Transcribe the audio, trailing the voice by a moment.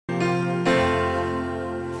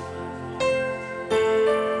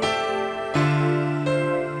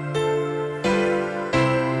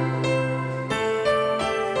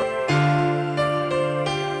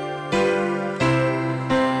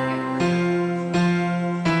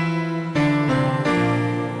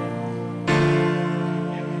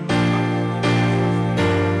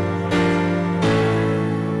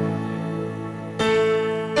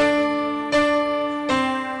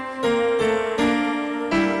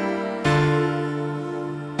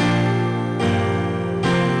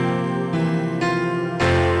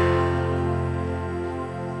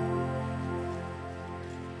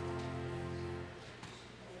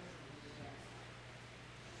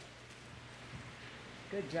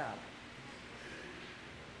Good job.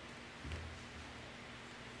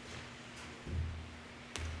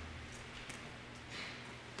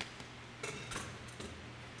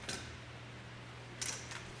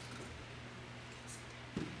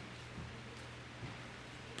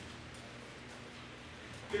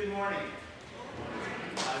 Good morning.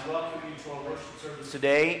 I welcome you to our worship service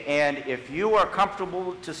today, and if you are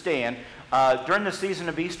comfortable to stand, during the season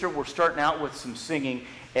of Easter, we're starting out with some singing,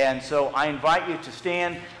 and so I invite you to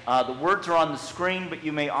stand. The words are on the screen, but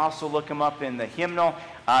you may also look them up in the hymnal.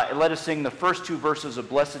 Let us sing the first two verses of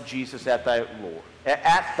Blessed Jesus at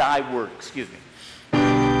Thy Word. Excuse me.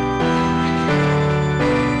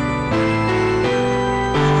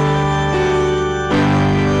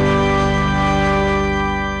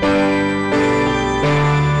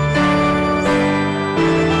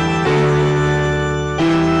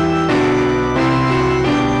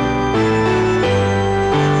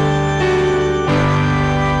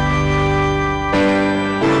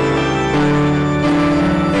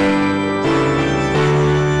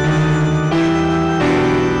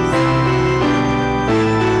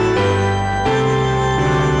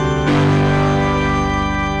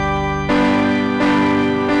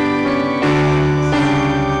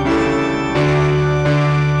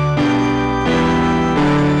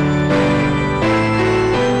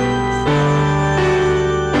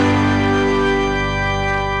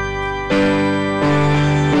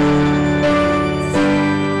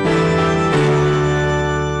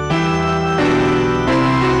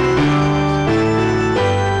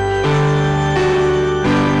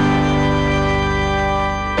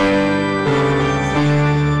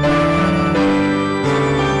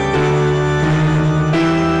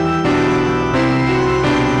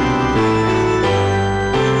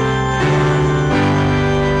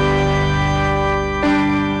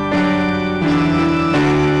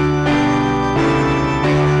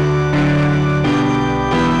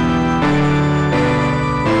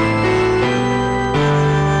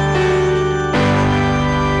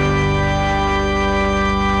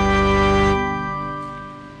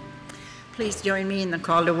 Join me in the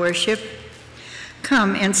call to worship.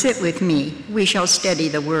 Come and sit with me. We shall study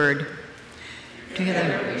the word.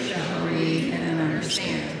 Together we shall read and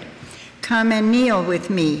understand. Come and kneel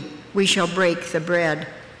with me. We shall break the bread.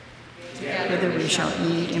 Together we shall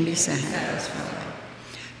eat and be satisfied.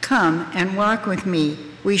 Come and walk with me.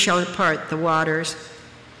 We shall part the waters.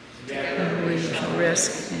 Together we shall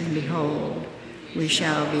risk and behold, we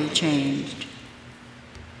shall be changed.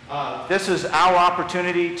 This is our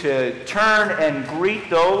opportunity to turn and greet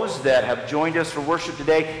those that have joined us for worship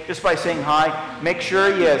today just by saying hi. Make sure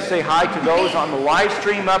you say hi to those on the live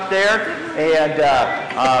stream up there. And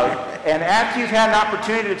after you've had an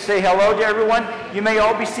opportunity to say hello to everyone, you may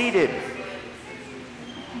all be seated.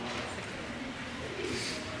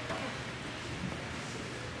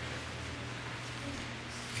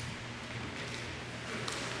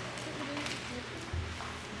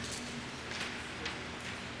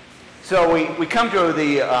 So we come to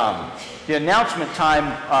the announcement time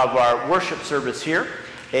of our worship service here.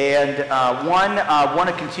 And I want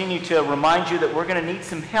to continue to remind you that we're going to need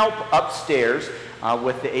some help upstairs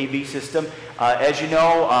with the AV system. As you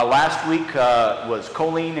know, last week was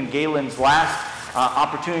Colleen and Galen's last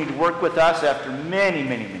opportunity to work with us after many,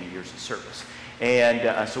 many, many years of service.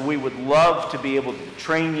 And so we would love to be able to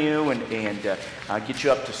train you and get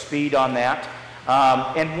you up to speed on that.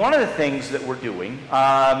 And one of the things that we're doing,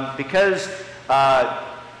 because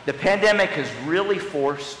the pandemic has really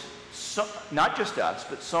forced not just us,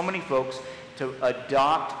 but so many folks to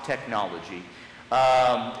adopt technology.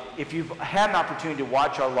 If you've had an opportunity to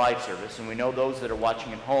watch our live service, and we know those that are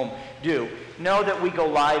watching at home do, know that we go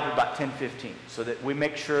live about 10:15, so that we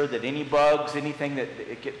make sure that any bugs, anything that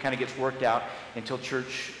kind of gets worked out until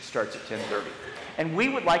church starts at 10:30. And we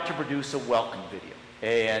would like to produce a welcome video.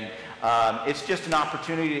 And it's just an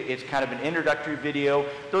opportunity. It's kind of an introductory video.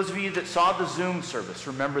 Those of you that saw the Zoom service,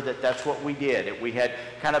 remember that that's what we did. We had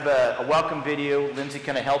kind of a welcome video. Lindsay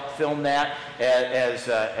kind of helped film that,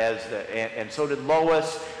 and so did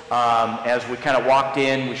Lois. As we kind of walked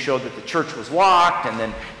in, we showed that the church was locked,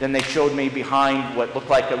 and then they showed me behind what looked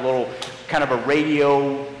like a little kind of a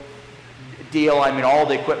radio deal. I mean, all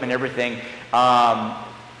the equipment, everything.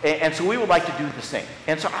 And so we would like to do the same.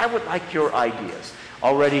 And so I would like your ideas.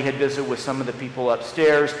 Already had visited with some of the people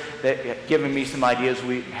upstairs that have given me some ideas.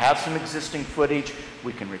 We have some existing footage.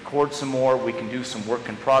 We can record some more. We can do some work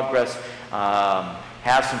in progress.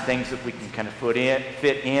 Have some things that we can kind of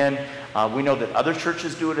fit in. We know that other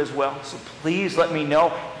churches do it as well. So please let me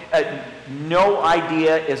know. No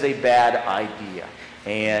idea is a bad idea.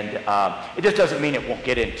 And it just doesn't mean it won't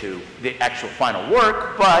get into the actual final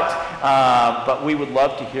work, but we would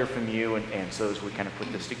love to hear from you, and so as we kind of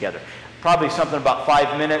put this together. Probably something about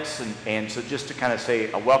 5 minutes, and so just to kind of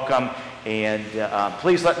say a welcome, and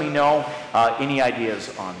please let me know any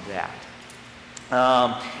ideas on that.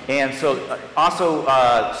 And so also,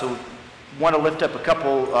 so want to lift up a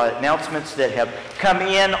couple announcements that have come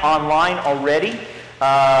in online already.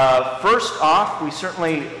 First off,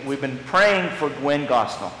 we've been praying for Gwen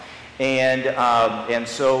Gosnell, and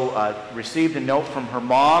so received a note from her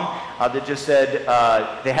mom that just said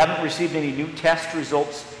they haven't received any new test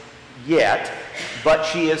results yet, but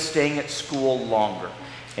she is staying at school longer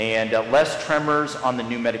and less tremors on the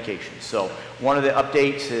new medication. So one of the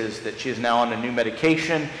updates is that she is now on a new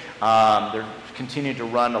medication. They're continuing to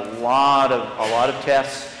run a lot of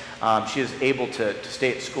tests. She is able to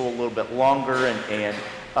stay at school a little bit longer and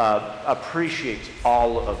appreciates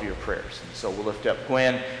all of your prayers. And so we'll lift up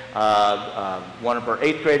Gwen. One of our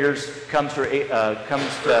 8th graders comes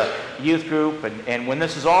to youth group, and when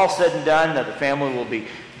this is all said and done, the family will be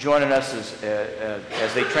joining us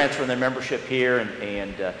as they transfer their membership here,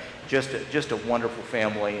 and just a wonderful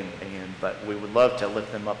family. But we would love to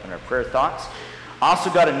lift them up in our prayer thoughts. Also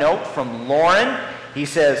got a note from Lauren. He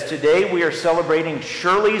says, today we are celebrating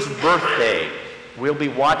Shirley's birthday. We'll be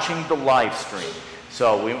watching the live stream.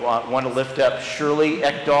 So we want to lift up Shirley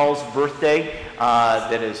Ekdahl's birthday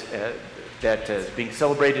that is being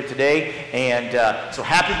celebrated today. And so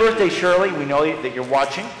happy birthday, Shirley. We know that you're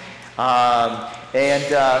watching. Let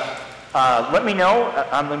me know.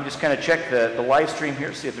 Let me just kind of check the live stream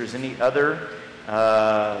here, see if there's any other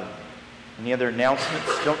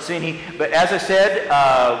announcements. Don't see any. But as I said,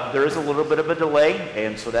 there is a little bit of a delay,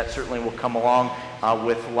 and so that certainly will come along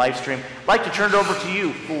with the live stream. I'd like to turn it over to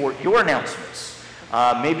you for your announcements.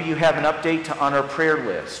 Maybe you have an update on our prayer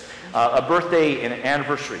list, a birthday and an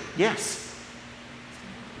anniversary. Yes.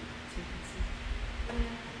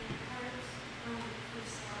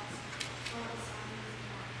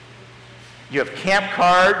 You have camp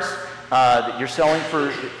cards that you're selling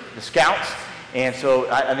for the Scouts. And so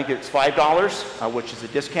I think it's $5, which is a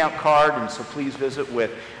discount card. And so please visit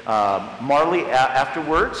with Marley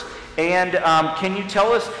afterwards. And can you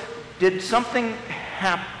tell us, did something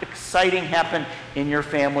exciting happen in your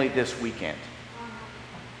family this weekend?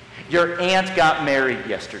 Your aunt got married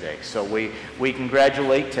yesterday. So we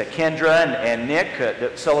congratulate Kendra and Nick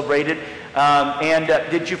that celebrated.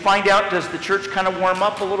 Did you find out, does the church kind of warm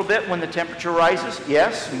up a little bit when the temperature rises?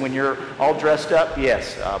 Yes. And when you're all dressed up?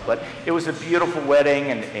 Yes. But it was a beautiful wedding,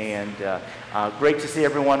 and great to see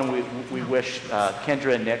everyone. We wish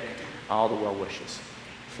Kendra and Nick all the well wishes.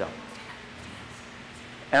 So,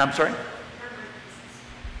 and I'm sorry?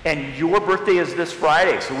 And your birthday is this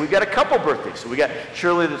Friday, so we've got a couple birthdays. So we got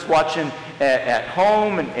Shirley that's watching at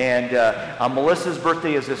home, and Melissa's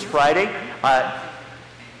birthday is this Friday.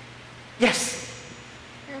 Yes?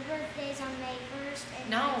 Her birthday's on May 1st.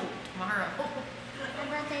 No, tomorrow. Her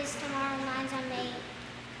birthday's tomorrow, mine's on May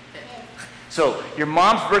 5th. So your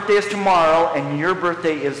mom's birthday is tomorrow, and your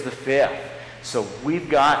birthday is the 5th. So we've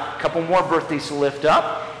got a couple more birthdays to lift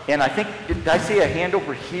up. And I think, did I see a hand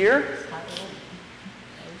over here?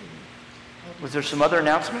 Was there some other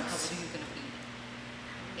announcements?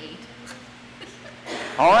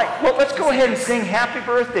 All right, well, let's go ahead and sing happy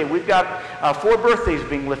birthday. We've got 4 birthdays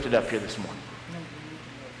being lifted up here this morning.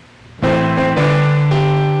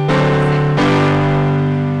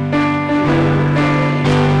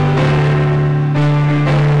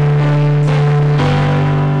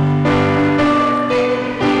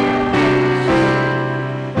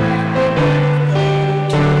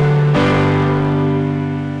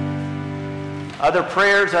 Other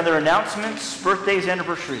prayers, other announcements, birthdays,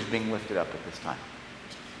 anniversaries being lifted up at this time.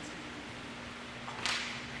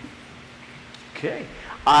 Okay.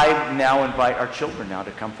 I now invite our children now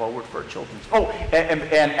to come forward for our children's. Oh,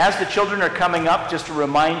 and as the children are coming up, just to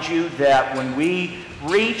remind you that when we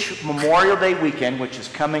reach Memorial Day weekend, which is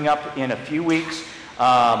coming up in a few weeks,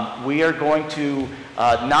 we are going to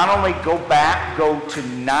not only go to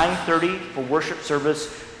 9:30 for worship service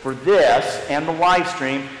for this and the live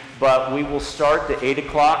stream, but we will start the 8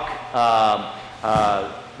 o'clock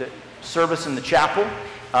the service in the chapel.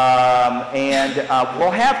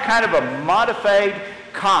 We'll have kind of a modified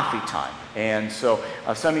coffee time. And so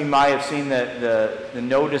some of you might have seen the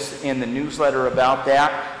notice in the newsletter about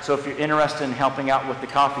that. So if you're interested in helping out with the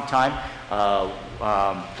coffee time,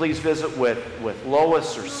 please visit with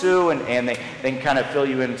Lois or Sue, and they can kind of fill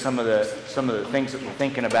you in some of the things that we're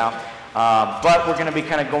thinking about. But we're going to be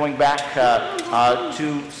kind of going back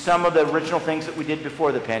to some of the original things that we did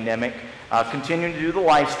before the pandemic, continuing to do the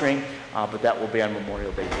live stream, but that will be on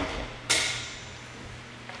Memorial Day weekend.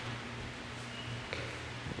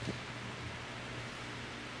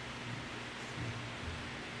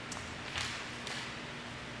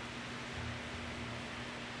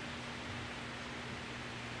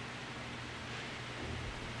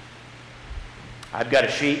 I've got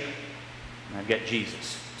a sheep, and I've got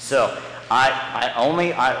Jesus. So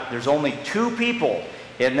there's only two people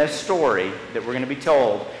in this story that we're going to be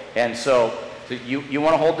told. And so you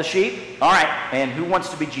want to hold the sheep? All right. And who wants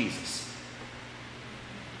to be Jesus?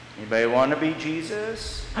 Anybody want to be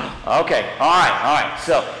Jesus? Okay. All right.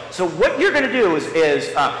 So what you're going to do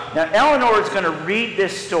is now Eleanor is going to read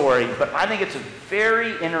this story, but I think it's a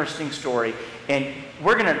very interesting story. And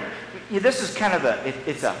we're going to, this is kind of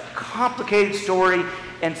it's a complicated story.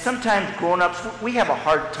 And sometimes grown-ups, we have a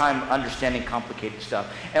hard time understanding complicated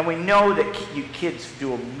stuff. And we know that you kids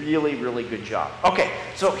do a really, really good job. Okay,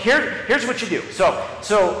 so here's what you do. So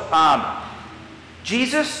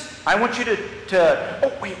Jesus, I want you to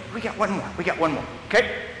oh, wait, we got one more.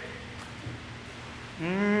 Okay?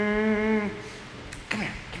 Come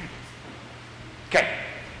here.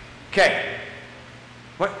 Okay.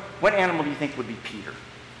 What animal do you think would be Peter?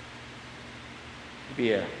 It'd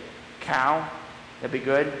be a cow. That'd be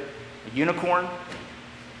good. A unicorn?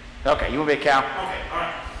 Okay, you want to be a cow? Okay,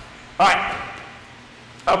 all right.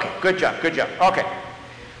 Okay, good job. Okay.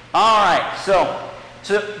 All right, so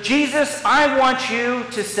Jesus, I want you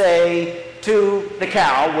to say to the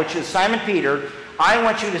cow, which is Simon Peter, I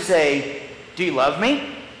want you to say, do you love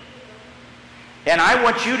me? And I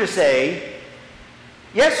want you to say,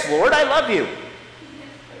 yes, Lord, I love you.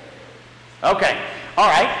 Okay, all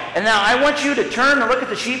right. And now I want you to turn and look at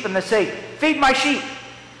the sheep and then say, feed my sheep.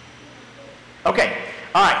 Okay.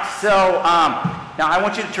 All right. So now I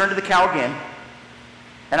want you to turn to the cow again.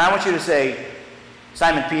 And I want you to say,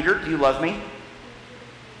 Simon Peter, do you love me?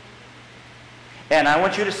 And I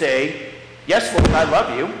want you to say, yes, Lord, I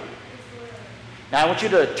love you. Now I want you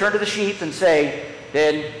to turn to the sheep and say,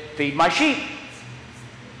 then feed my sheep.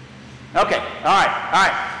 Okay. All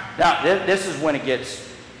right. Now this is when it gets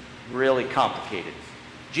really complicated.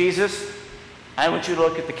 Jesus, I want you to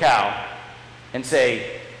look at the cow and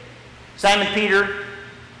say, Simon Peter,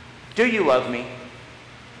 do you love me?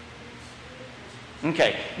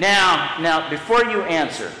 Okay, now before you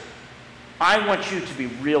answer, I want you to be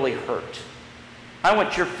really hurt. I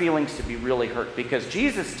want your feelings to be really hurt because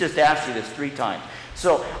Jesus just asked you this 3 times.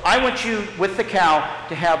 So I want you, with the cow,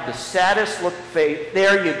 to have the saddest look face.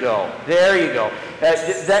 There you go.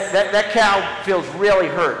 That cow feels really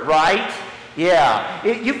hurt, right? Yeah,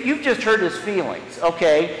 you've just heard his feelings,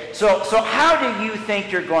 okay? So how do you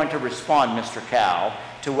think you're going to respond, Mr. Cow,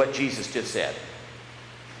 to what Jesus just said?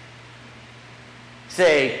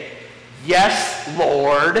 Say, yes,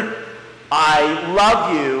 Lord, I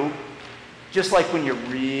love you. Just like when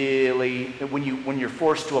when you're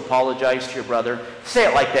forced to apologize to your brother, say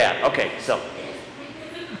it like that. Okay,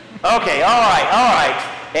 all right.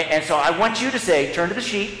 And so I want you to say, turn to the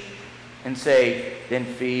sheep and say, then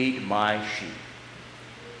feed my sheep.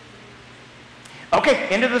 Okay,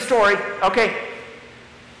 end of the story. Okay.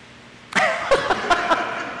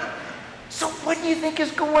 So what do you think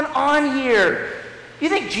is going on here? You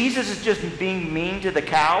think Jesus is just being mean to the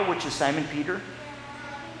cow, which is Simon Peter?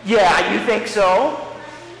 Yeah, you think so?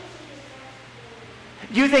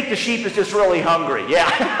 You think the sheep is just really hungry? Yeah.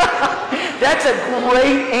 That's a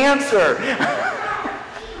great answer.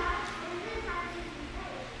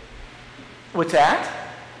 What's that?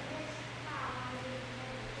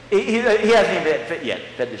 He hasn't even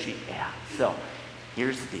fed the sheep. Yeah. So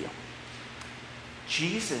here's the deal.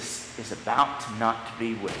 Jesus is about to not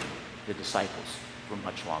be with the disciples for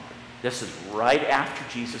much longer. This is right after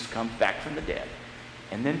Jesus comes back from the dead.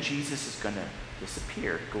 And then Jesus is going to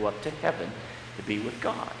disappear, go up to heaven to be with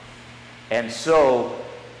God. And so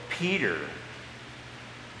Peter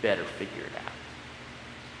better figure it out.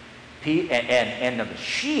 And the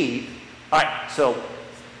sheep, all right, so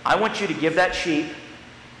I want you to give that sheep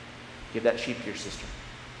to your sister.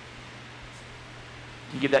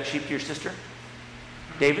 Can you give that sheep to your sister?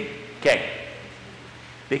 David? Okay.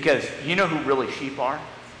 Because you know who really sheep are?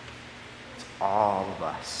 It's all of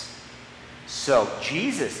us. So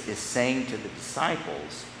Jesus is saying to the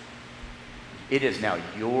disciples, it is now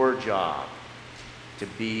your job to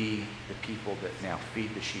be the people that now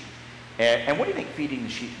feed the sheep. And what do you think feeding the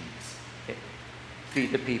sheep means?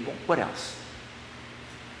 Feed the people. What else?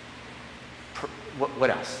 What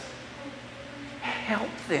else? Help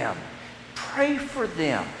them. Pray for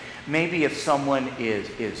them. Maybe if someone is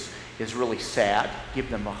is really sad, give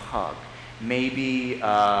them a hug. Maybe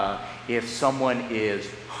if someone is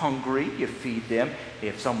hungry, you feed them.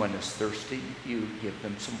 If someone is thirsty, you give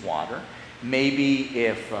them some water. Maybe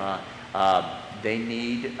if they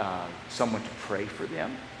need someone to pray for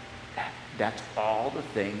them. That's all the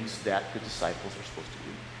things that the disciples are supposed to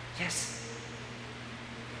do. Yes?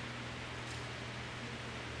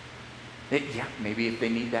 Yeah, maybe if they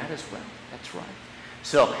need that as well. That's right.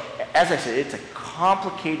 So, as I said, it's a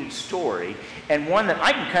complicated story, and one that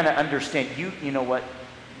I can kind of understand. You know what,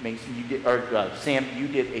 Mason, you did, or Sam, you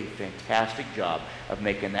did a fantastic job of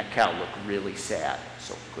making that cow look really sad.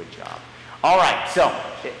 So, good job. All right, so,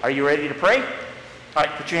 are you ready to pray? All right,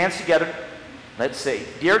 put your hands together. Let's say,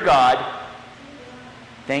 Dear God,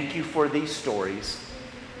 thank you for these stories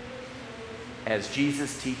as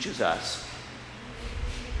Jesus teaches us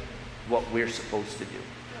what we're supposed to do.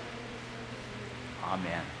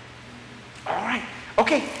 Amen. All right.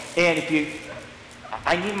 Okay. And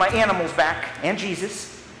I need my animals back and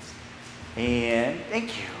Jesus. And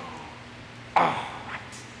thank you. All right.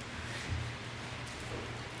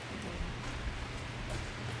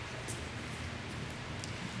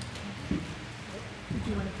 Do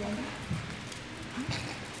you want to play?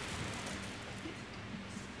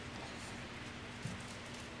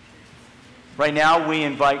 Right now, we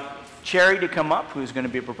invite Cherry to come up, who's going to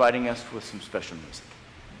be providing us with some special music.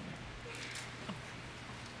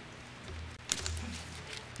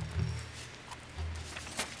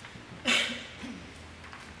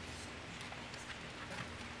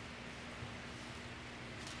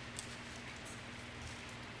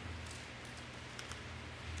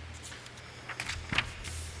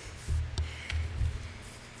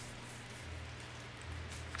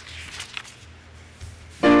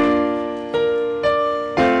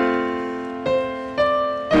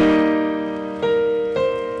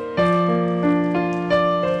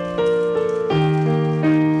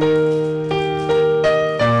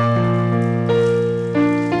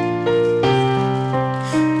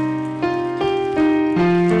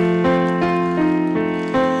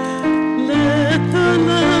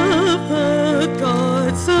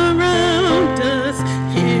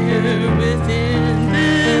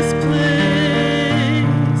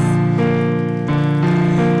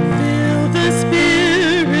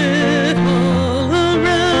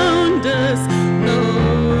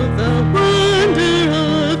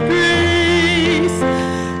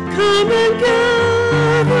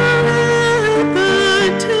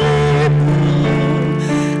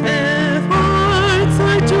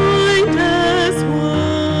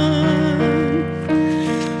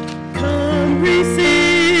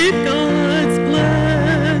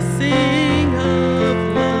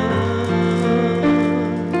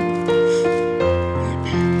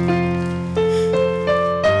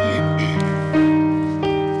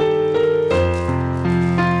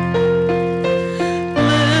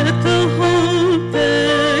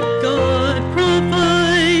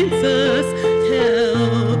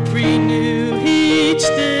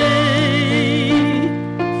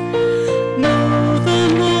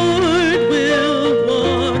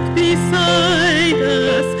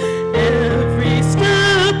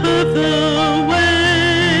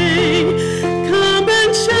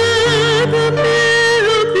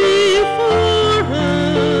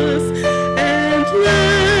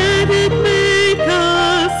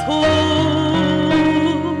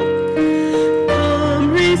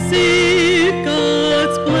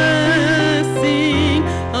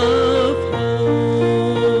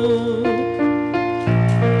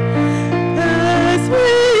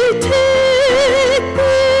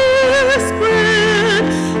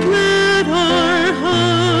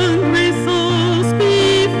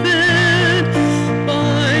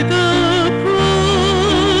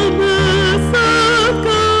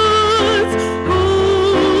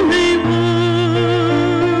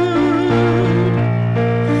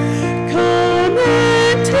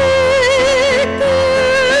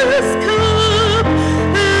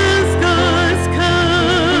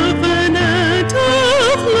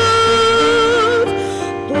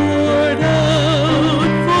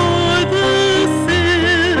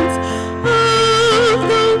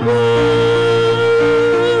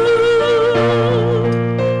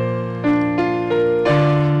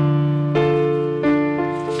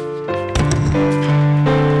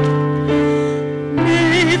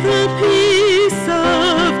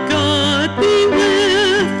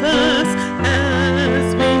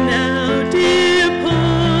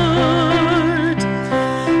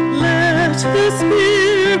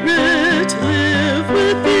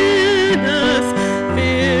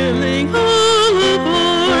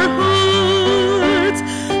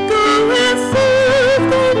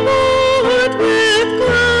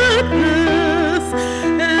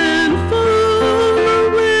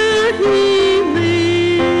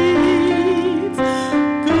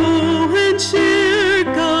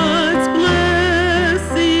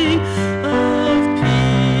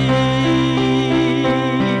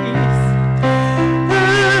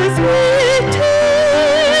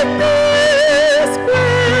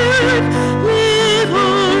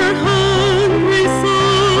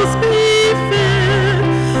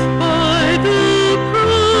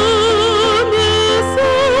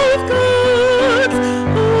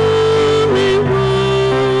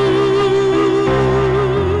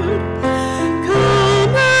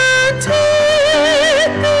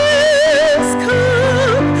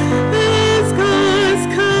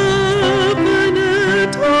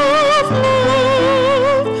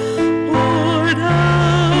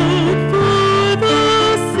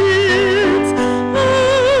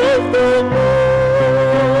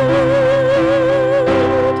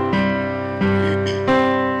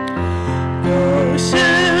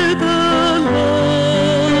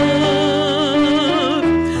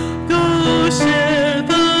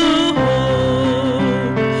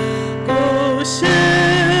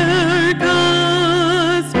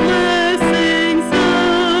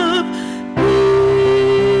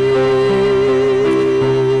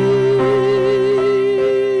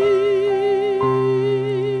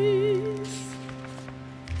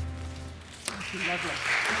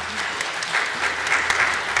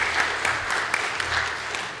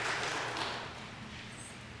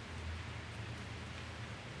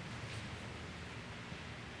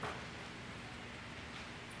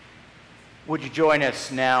 Would you join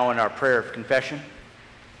us now in our prayer of confession?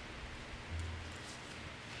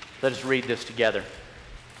 Let us read this together.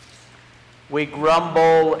 We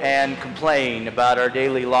grumble and complain about our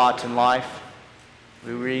daily lot in life.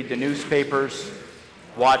 We read the newspapers,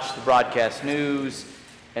 watch the broadcast news,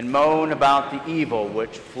 and moan about the evil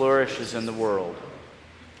which flourishes in the world.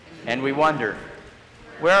 And we wonder,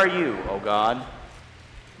 where are you, O God?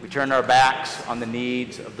 We turn our backs on the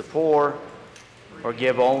needs of the poor, or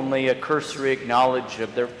give only a cursory acknowledge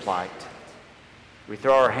of their plight. We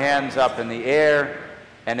throw our hands up in the air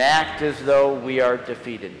and act as though we are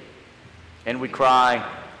defeated. And we cry,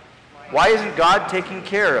 why isn't God taking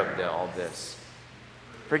care of all this?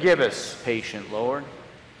 Forgive us, patient Lord.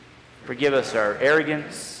 Forgive us our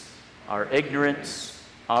arrogance, our ignorance,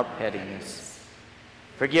 our pettiness.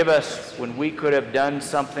 Forgive us when we could have done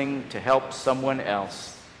something to help someone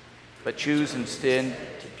else, but choose instead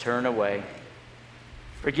to turn away.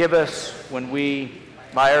 Forgive us when we,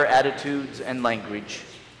 by our attitudes and language,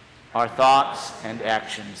 our thoughts and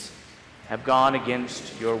actions, have gone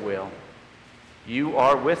against your will. You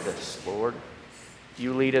are with us, Lord.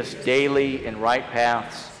 You lead us daily in right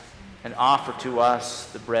paths and offer to us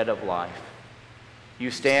the bread of life. You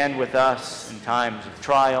stand with us in times of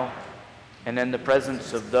trial and in the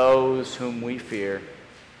presence of those whom we fear,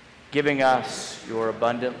 giving us your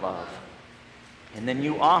abundant love. And then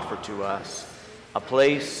you offer to us a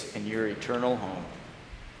place in your eternal home.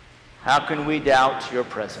 How can we doubt your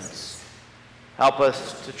presence? Help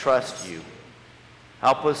us to trust you.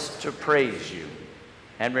 Help us to praise you.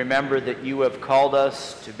 And remember that you have called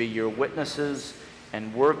us to be your witnesses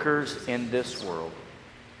and workers in this world.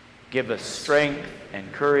 Give us strength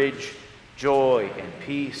and courage, joy and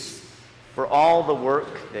peace for all the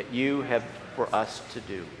work that you have for us to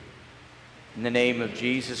do. In the name of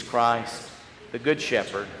Jesus Christ, the Good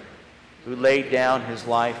Shepherd, who laid down his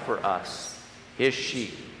life for us, his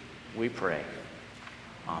sheep, we pray.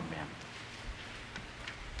 Amen.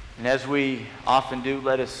 And as we often do,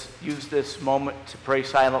 let us use this moment to pray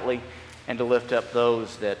silently and to lift up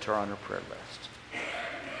those that are on our prayer list.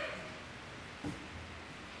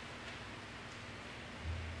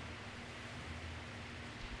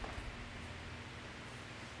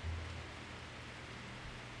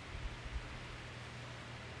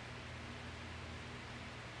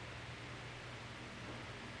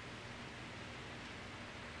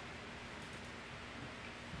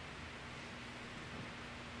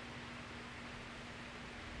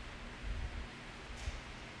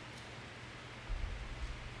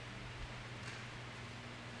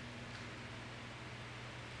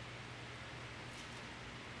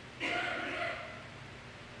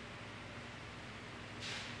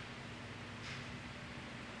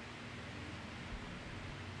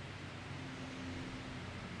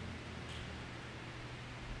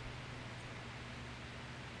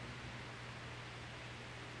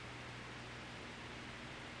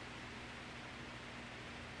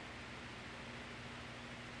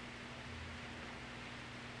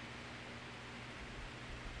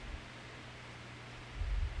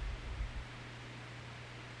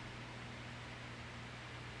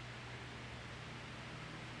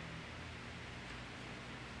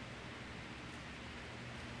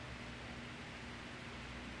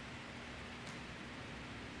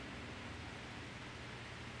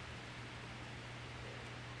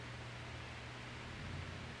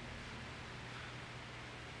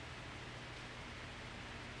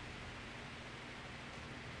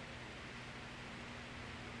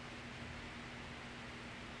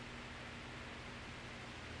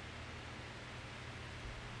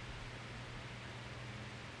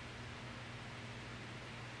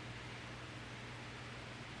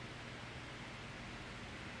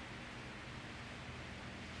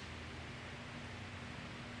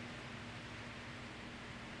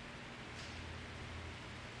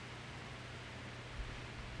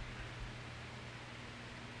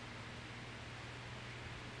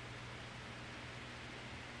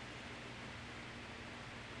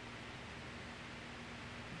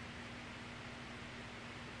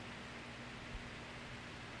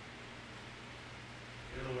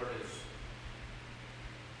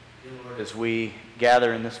 As we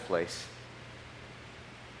gather in this place,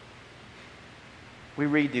 we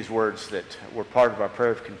read these words that were part of our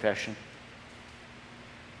prayer of confession.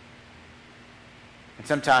 And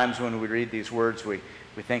sometimes when we read these words, we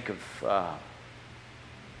think of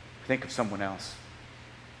someone else.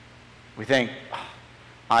 We think,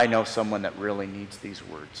 I know someone that really needs these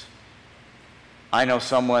words. I know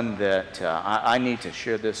someone that I need to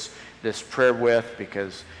share this prayer with,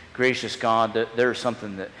 because, gracious God, there's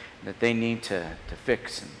something that they need to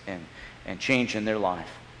fix and change in their life.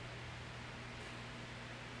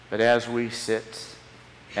 But as we sit,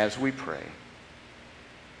 as we pray,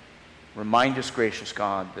 remind us, gracious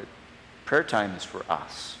God, that prayer time is for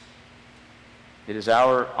us. It is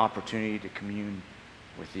our opportunity to commune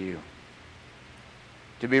with you.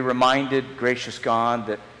 To be reminded, gracious God,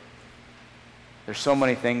 that there's so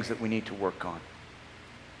many things that we need to work on.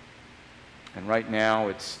 And right now,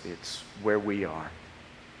 it's where we are.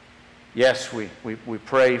 Yes, we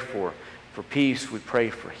pray for peace. We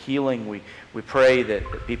pray for healing. We pray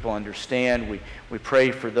that people understand. We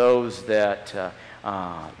pray for those that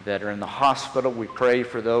are in the hospital. We pray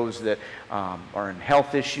for those that are in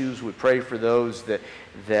health issues. We pray for those that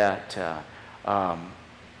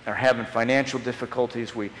are having financial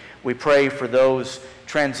difficulties. We pray for those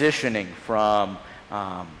transitioning from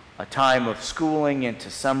a time of schooling into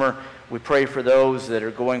summer. We pray for those that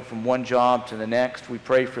are going from one job to the next. We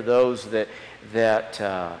pray for those that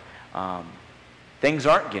things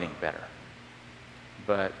aren't getting better,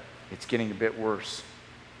 but it's getting a bit worse.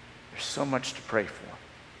 There's so much to pray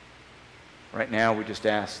for. Right now, we just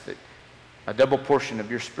ask that a double portion of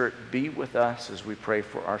your Spirit be with us as we pray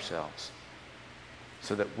for ourselves,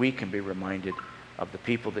 so that we can be reminded of the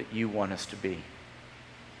people that you want us to be.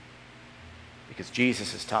 Because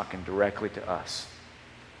Jesus is talking directly to us.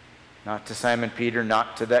 Not to Simon Peter,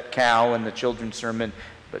 not to that cow in the children's sermon,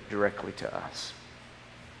 but directly to us.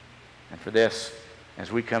 And for this,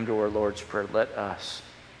 as we come to our Lord's Prayer, let us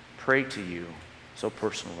pray to you so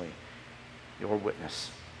personally, your witness.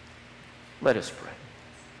 Let us pray.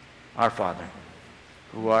 Our Father,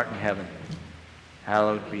 who art in heaven,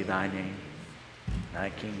 hallowed be thy name. Thy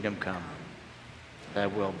kingdom come, thy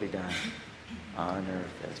will be done, on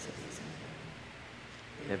earth as it is in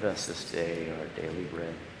heaven. Give us this day our daily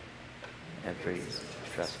bread, and forgive us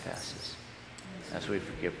our trespasses, as we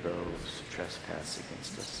forgive those who trespass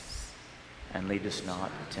against us. And lead us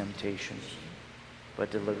not into temptation,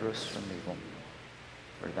 but deliver us from evil.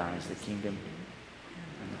 For thine is the kingdom,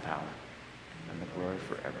 and the power, and the glory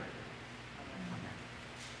forever. Amen.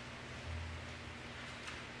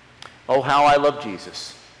 Oh, how I love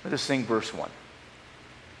Jesus. Let us sing verse 1.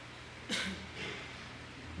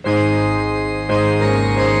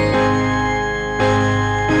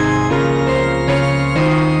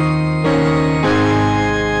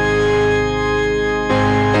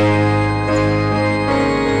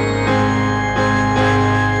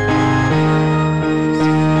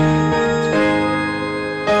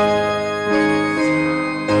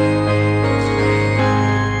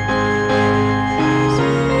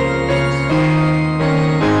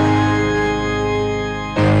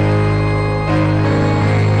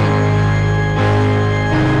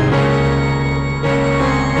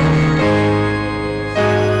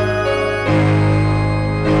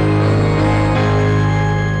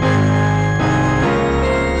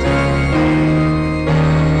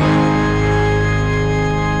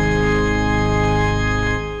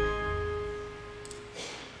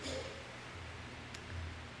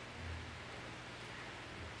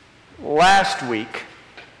 Last week,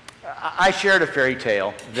 I shared a fairy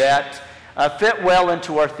tale that fit well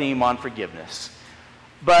into our theme on forgiveness,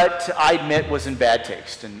 but I admit was in bad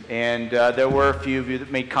taste, and there were a few of you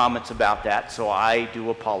that made comments about that, so I do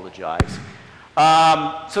apologize.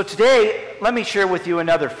 So today, let me share with you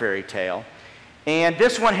another fairy tale, and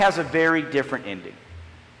this one has a very different ending.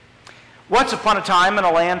 Once upon a time in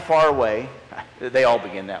a land far away, they all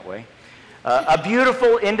begin that way, a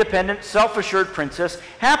beautiful, independent, self-assured princess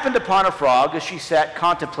happened upon a frog as she sat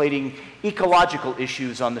contemplating ecological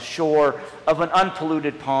issues on the shore of an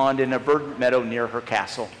unpolluted pond in a verdant meadow near her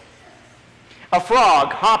castle. A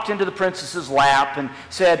frog hopped into the princess's lap and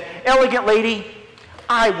said, "Elegant lady,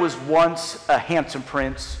 I was once a handsome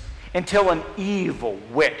prince until an evil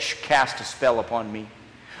witch cast a spell upon me.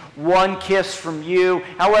 One kiss from you,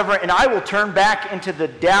 however, and I will turn back into the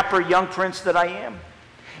dapper young prince that I am.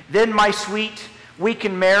 Then, my sweet, we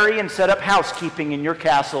can marry and set up housekeeping in your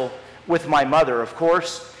castle, with my mother, of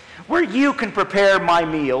course, where you can prepare my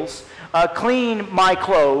meals, clean my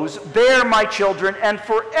clothes, bear my children, and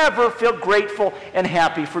forever feel grateful and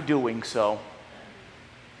happy for doing so."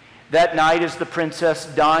 That night, as the princess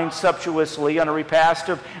dined sumptuously on a repast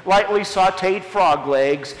of lightly sautéed frog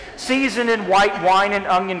legs, seasoned in white wine and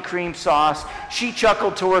onion cream sauce, she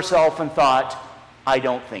chuckled to herself and thought, "I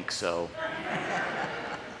don't think so."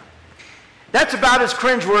 That's about as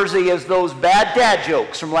cringeworthy as those bad dad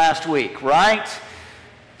jokes from last week, right?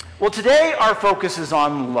 Well, today our focus is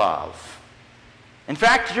on love. In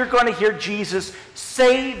fact, you're going to hear Jesus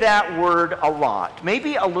say that word a lot,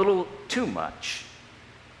 maybe a little too much.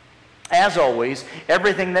 As always,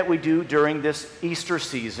 everything that we do during this Easter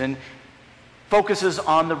season focuses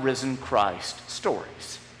on the risen Christ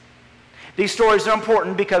stories. These stories are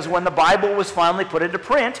important because when the Bible was finally put into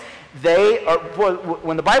print,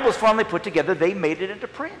 when the Bible was finally put together, they made it into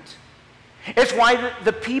print. It's why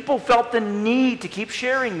the people felt the need to keep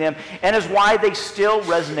sharing them, and is why they still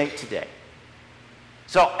resonate today.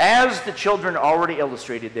 So as the children already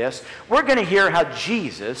illustrated this, we're going to hear how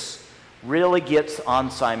Jesus really gets on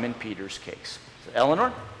Simon Peter's case. So,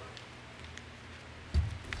 Eleanor?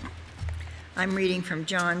 I'm reading from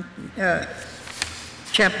John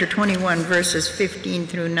chapter 21, verses 15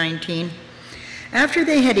 through 19. After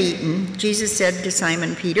they had eaten, Jesus said to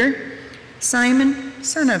Simon Peter, "Simon,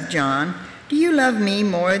 son of John, do you love me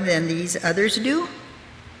more than these others do?"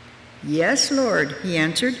 "Yes, Lord," he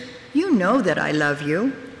answered. "You know that I love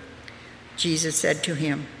you." Jesus said to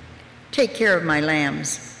him, "Take care of my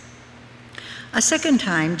lambs." A second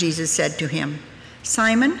time Jesus said to him,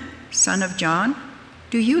 "Simon, son of John,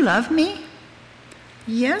 do you love me?"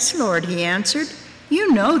 "Yes, Lord," he answered.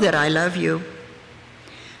 "You know that I love you."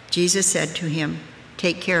 Jesus said to him,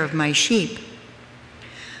 "Take care of my sheep."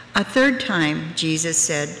 A third time Jesus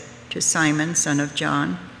said to Simon, son of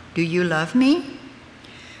John, "Do you love me?"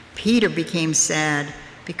 Peter became sad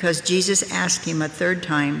because Jesus asked him a third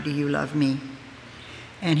time, "Do you love me?"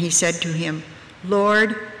 And he said to him,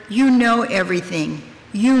 "Lord, you know everything.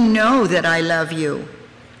 You know that I love you."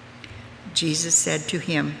 Jesus said to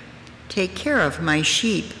him, "Take care of my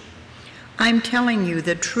sheep. I'm telling you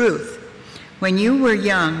the truth. When you were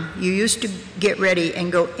young, you used to get ready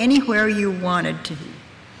and go anywhere you wanted to.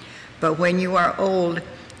 But when you are old,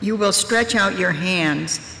 you will stretch out your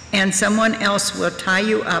hands, and someone else will tie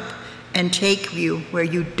you up and take you where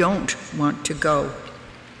you don't want to go."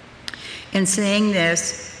 In saying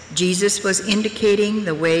this, Jesus was indicating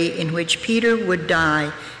the way in which Peter would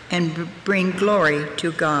die and bring glory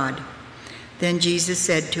to God. Then Jesus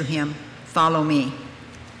said to him, "Follow me."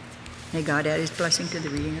 May God add his blessing to the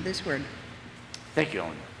reading of this word. Thank you,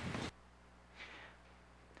 Ellen.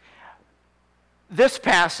 This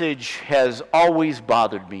passage has always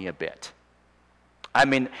bothered me a bit. I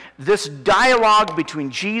mean, this dialogue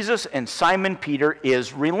between Jesus and Simon Peter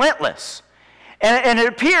is relentless. And it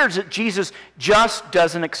appears that Jesus just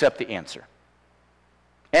doesn't accept the answer.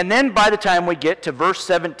 And then by the time we get to verse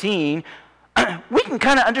 17, we can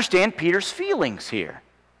kind of understand Peter's feelings here.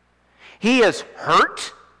 He is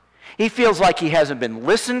hurt. He feels like he hasn't been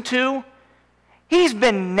listened to. He's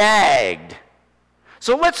been nagged.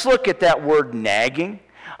 So let's look at that word nagging.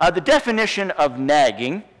 The definition of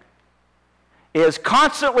nagging is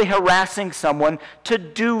constantly harassing someone to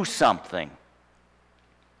do something.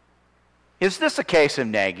 Is this a case of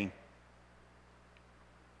nagging?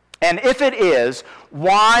 And if it is,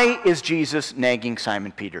 why is Jesus nagging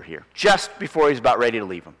Simon Peter here, just before he's about ready to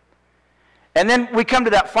leave him? And then we come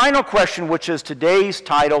to that final question, which is today's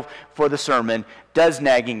title for the sermon, does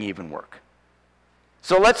nagging even work?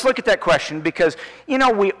 So let's look at that question because, you know,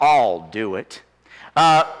 we all do it,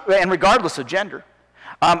 and regardless of gender.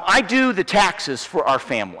 I do the taxes for our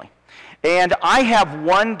family. And I have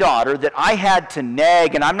one daughter that I had to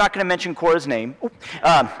nag, and I'm not going to mention Cora's name,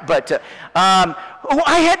 but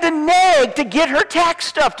I had to nag to get her tax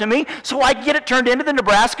stuff to me so I could get it turned into the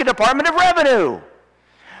Nebraska Department of Revenue.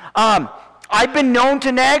 I've been known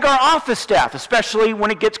to nag our office staff, especially when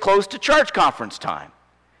it gets close to church conference time.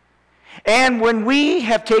 And when we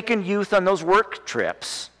have taken youth on those work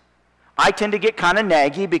trips, I tend to get kind of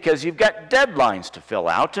naggy because you've got deadlines to fill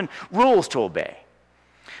out and rules to obey.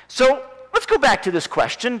 So let's go back to this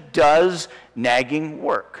question, does nagging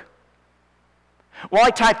work? Well,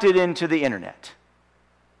 I typed it into the internet,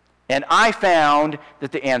 and I found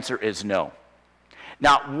that the answer is no.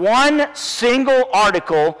 Not one single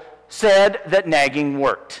article said that nagging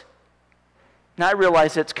worked. Now, I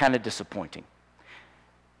realize it's kind of disappointing.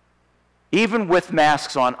 Even with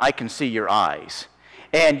masks on, I can see your eyes.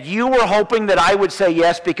 And you were hoping that I would say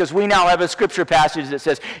yes because we now have a scripture passage that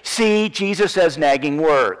says, see, Jesus says nagging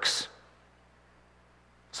works.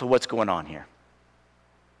 So what's going on here?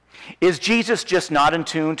 Is Jesus just not in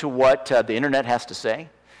tune to what the internet has to say?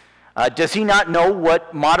 Does he not know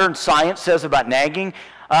what modern science says about nagging?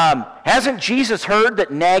 Hasn't Jesus heard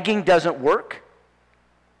that nagging doesn't work?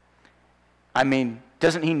 I mean,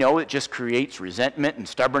 doesn't he know it just creates resentment and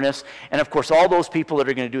stubbornness? And of course, all those people that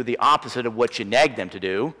are going to do the opposite of what you nag them to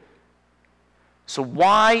do. So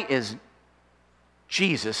why is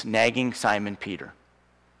Jesus nagging Simon Peter?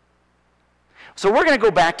 So we're going to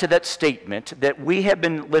go back to that statement that we have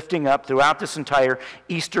been lifting up throughout this entire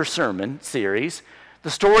Easter sermon series. The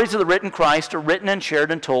stories of the risen Christ are written and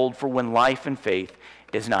shared and told for when life and faith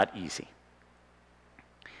is not easy.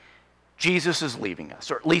 Jesus is leaving us,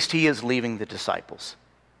 or at least he is leaving the disciples.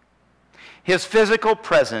 His physical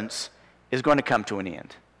presence is going to come to an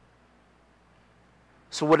end.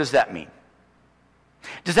 So what does that mean?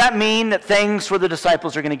 Does that mean that things for the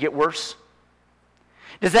disciples are going to get worse?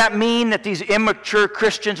 Does that mean that these immature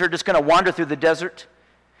Christians are just going to wander through the desert?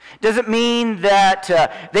 Does it mean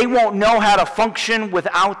that they won't know how to function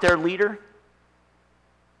without their leader?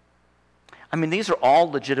 I mean, these are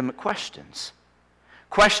all legitimate questions.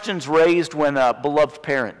 Questions raised when a beloved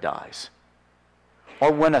parent dies,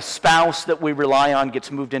 or when a spouse that we rely on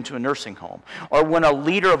gets moved into a nursing home, or when a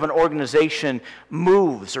leader of an organization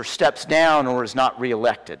moves or steps down or is not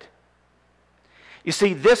reelected. You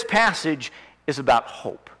see, this passage is about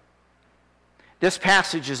hope. This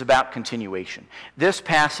passage is about continuation. This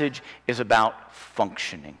passage is about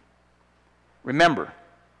functioning. Remember,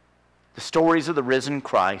 the stories of the risen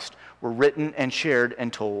Christ were written and shared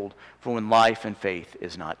and told for when life and faith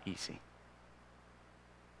is not easy.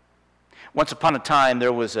 Once upon a time,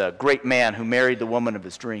 there was a great man who married the woman of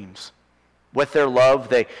his dreams. With their love,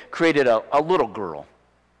 they created a little girl.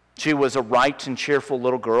 She was a bright and cheerful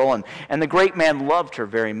little girl, and the great man loved her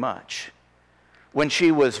very much. When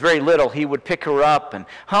she was very little, he would pick her up and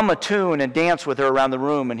hum a tune and dance with her around the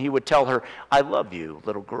room, and he would tell her, "I love you,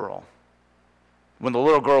 little girl." When the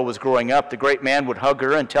little girl was growing up, the great man would hug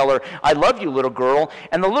her and tell her, "I love you, little girl,"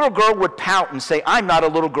 and the little girl would pout and say, "I'm not a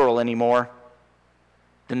little girl anymore."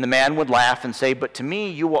 Then the man would laugh and say, "But to me,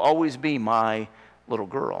 you will always be my little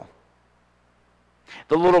girl."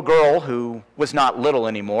 The little girl, who was not little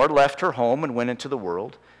anymore, left her home and went into the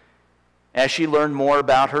world. As she learned more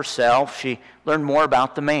about herself, she learned more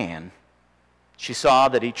about the man. She saw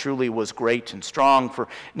that he truly was great and strong, for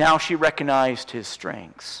now she recognized his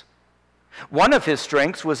strengths. One of his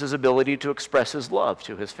strengths was his ability to express his love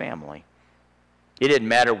to his family. It didn't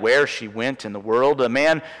matter where she went in the world, a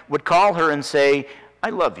man would call her and say, "I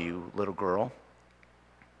love you, little girl."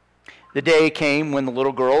 The day came when the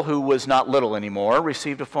little girl, who was not little anymore,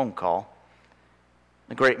 received a phone call.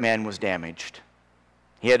 The great man was damaged.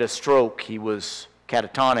 He had a stroke. He was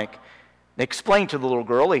catatonic. They explained to the little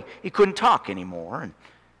girl he couldn't talk anymore, and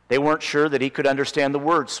they weren't sure that he could understand the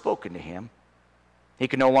words spoken to him. He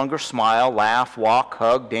could no longer smile, laugh, walk,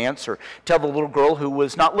 hug, dance, or tell the little girl, who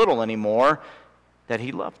was not little anymore, that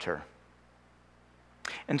he loved her.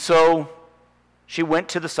 And so she went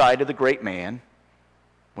to the side of the great man.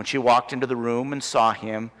 When she walked into the room and saw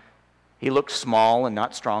him, he looked small and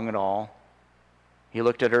not strong at all. He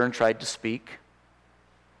looked at her and tried to speak,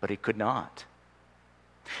 but he could not.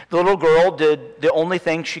 The little girl did the only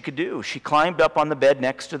thing she could do. She climbed up on the bed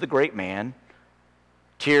next to the great man.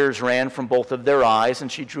 Tears ran from both of their eyes,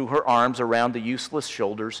 and she drew her arms around the useless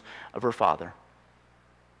shoulders of her father.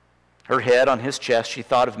 Her head on his chest, she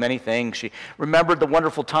thought of many things. She remembered the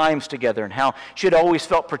wonderful times together and how she had always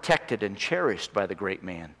felt protected and cherished by the great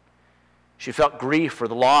man. She felt grief for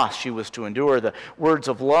the loss she was to endure, the words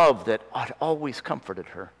of love that had always comforted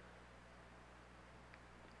her.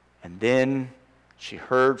 And then she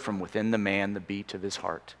heard from within the man the beat of his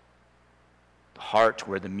heart. The heart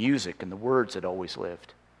where the music and the words had always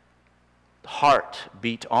lived. The heart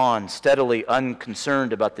beat on, steadily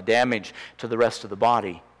unconcerned about the damage to the rest of the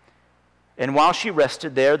body. And while she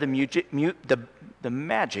rested there, the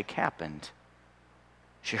magic happened.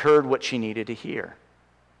 She heard what she needed to hear.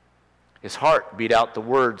 His heart beat out the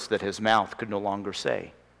words that his mouth could no longer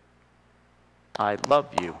say. "I love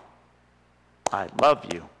you. I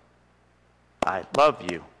love you. I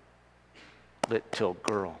love you, little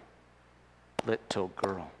girl, little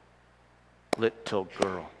girl, little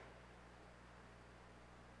girl."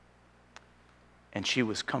 And she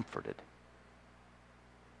was comforted.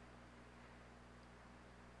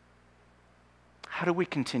 How do we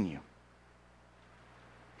continue?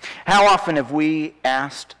 How often have we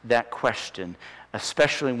asked that question,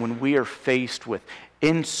 especially when we are faced with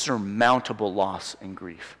insurmountable loss and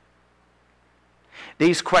grief?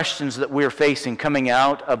 These questions that we're facing coming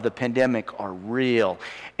out of the pandemic are real,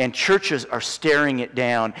 and churches are staring it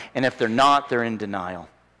down, and if they're not, they're in denial.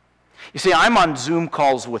 You see, I'm on Zoom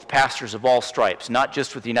calls with pastors of all stripes, not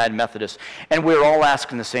just with the United Methodist, and we're all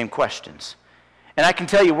asking the same questions. And I can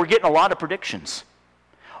tell you, we're getting a lot of predictions.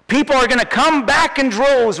 People are going to come back in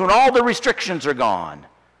droves when all the restrictions are gone.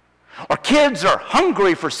 Or kids are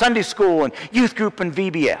hungry for Sunday school and youth group and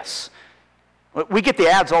VBS. We get the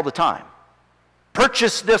ads all the time.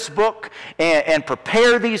 Purchase this book and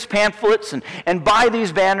prepare these pamphlets and buy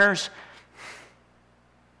these banners.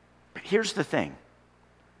 Here's the thing.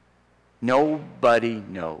 Nobody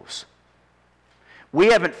knows. We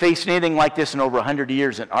haven't faced anything like this in over 100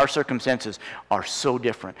 years, and our circumstances are so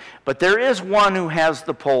different. But there is one who has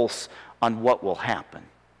the pulse on what will happen.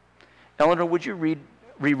 Eleanor, would you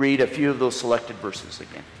reread a few of those selected verses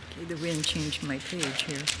again? Okay, the wind changed my page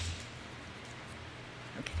here.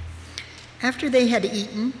 Okay. After they had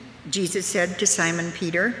eaten, Jesus said to Simon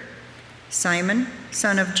Peter, "Simon,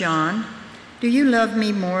 son of John, do you love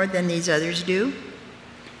me more than these others do?"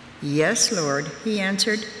 "Yes, Lord," he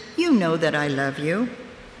answered, "you know that I love you."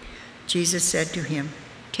 Jesus said to him,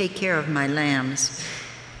 "Take care of my lambs."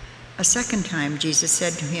 A second time Jesus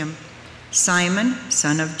said to him, "Simon,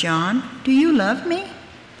 son of John, do you love me?"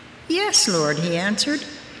 "Yes, Lord," he answered,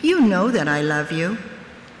 "you know that I love you."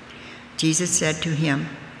 Jesus said to him,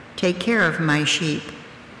 "Take care of my sheep."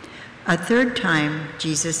 A third time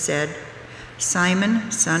Jesus said,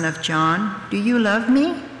 "Simon, son of John, do you love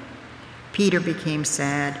me?" Peter became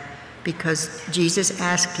sad because Jesus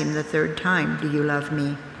asked him the third time, "Do you love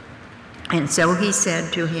me?" And so he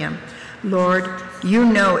said to him, "Lord, you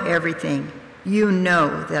know everything. You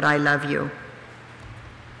know that I love you."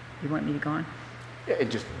 You want me to go on? Yeah,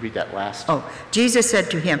 just read that last. Oh, Jesus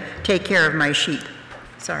said to him, "Take care of my sheep."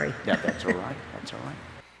 Sorry. Yeah, that's all right. That's all right.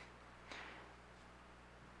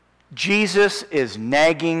 Jesus is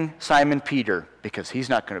nagging Simon Peter because he's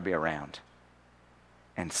not going to be around.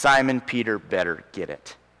 And Simon Peter better get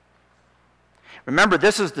it. Remember,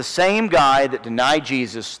 this is the same guy that denied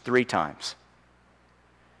Jesus 3 times.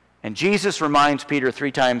 And Jesus reminds Peter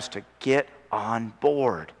 3 times to get on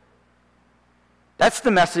board. That's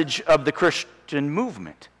the message of the Christian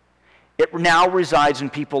movement. It now resides in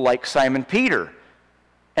people like Simon Peter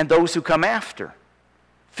and those who come after.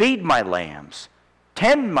 Feed my lambs.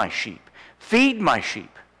 Tend my sheep. Feed my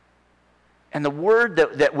sheep. And the word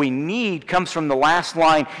that we need comes from the last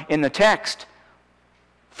line in the text.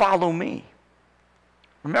 Follow me.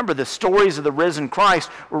 Remember, the stories of the risen Christ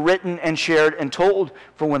were written and shared and told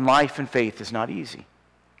for when life and faith is not easy.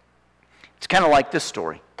 It's kind of like this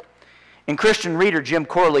story. In Christian Reader, Jim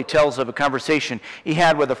Corley tells of a conversation he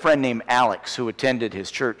had with a friend named Alex who attended his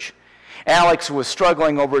church. Alex was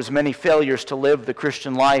struggling over his many failures to live the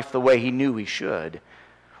Christian life the way he knew he should.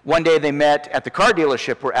 One day they met at the car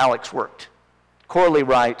dealership where Alex worked. Corley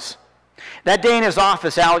writes, "That day in his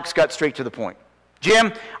office, Alex got straight to the point.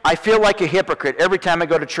 Jim, I feel like a hypocrite every time I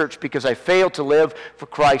go to church because I fail to live for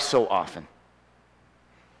Christ so often."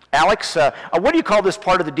 "Alex, what do you call this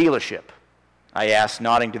part of the dealership?" I asked,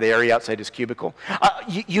 nodding to the area outside his cubicle.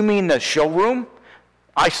 You mean the showroom?"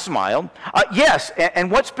 I smiled. "Yes,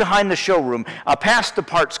 and what's behind the showroom, past the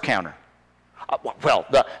parts counter?" "Well,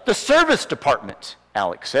 the service department,"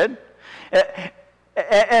 Alex said.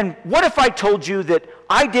 "And what if I told you that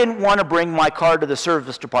I didn't want to bring my car to the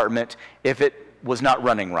service department if it was not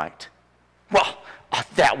running right?" "Well,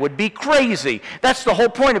 that would be crazy. That's the whole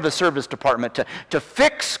point of a service department, to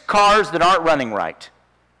fix cars that aren't running right."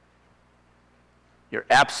 "You're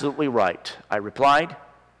absolutely right," I replied.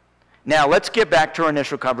 Now, let's get back to our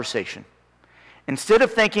initial conversation. Instead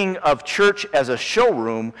of thinking of church as a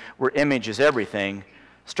showroom where image is everything,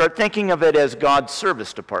 start thinking of it as God's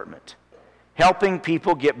service department, helping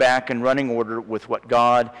people get back in running order with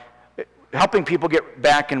God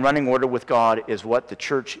is what the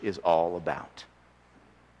church is all about.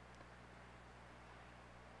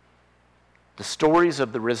 The stories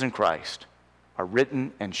of the risen Christ are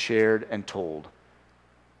written and shared and told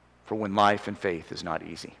for when life and faith is not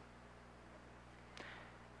easy.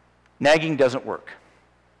 Nagging doesn't work,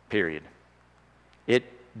 period.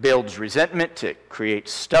 It builds resentment, it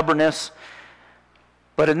creates stubbornness.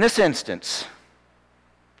 But in this instance,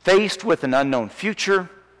 faced with an unknown future,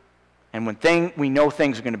 and when we know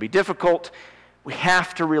things are going to be difficult, we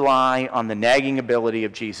have to rely on the nagging ability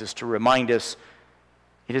of Jesus to remind us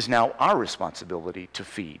it is now our responsibility to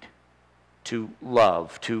feed, to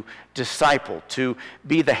love, to disciple, to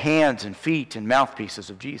be the hands and feet and mouthpieces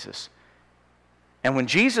of Jesus. And when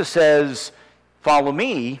Jesus says, "Follow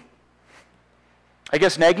me," I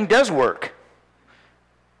guess nagging does work.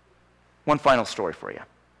 One final story for you.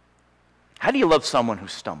 How do you love someone who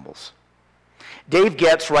stumbles? Dave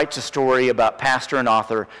Getz writes a story about pastor and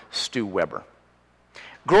author Stu Weber.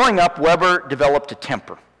 Growing up, Weber developed a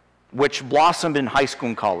temper, which blossomed in high school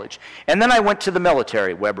and college. "And then I went to the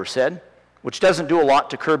military," Weber said, "which doesn't do a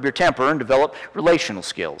lot to curb your temper and develop relational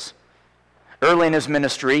skills." Early in his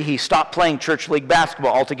ministry, he stopped playing church league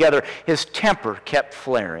basketball altogether. His temper kept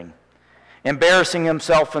flaring, embarrassing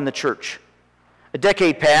himself in the church. A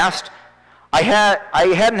decade passed. I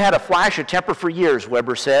hadn't had a flash of temper for years,"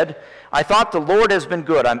 Weber said. "I thought the Lord has been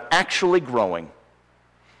good. I'm actually growing."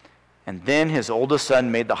 And then his oldest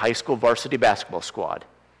son made the high school varsity basketball squad.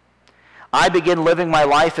 I began living my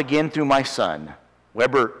life again through my son.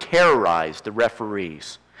 Weber terrorized the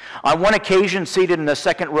referees. On one occasion, seated in the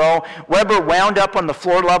second row, Weber wound up on the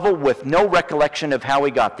floor level with no recollection of how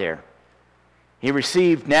he got there. He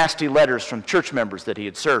received nasty letters from church members that he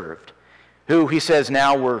had served, who, he says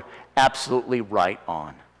now, were absolutely right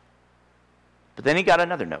on. But then he got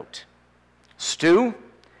another note. Stu,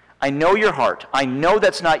 I know your heart. I know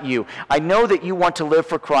that's not you. I know that you want to live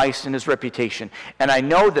for Christ and his reputation, and I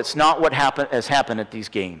know that's not what has happened at these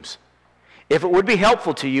games. If it would be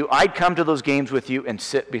helpful to you, I'd come to those games with you and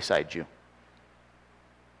sit beside you.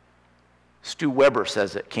 Stu Weber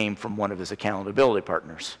says it came from one of his accountability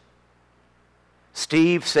partners.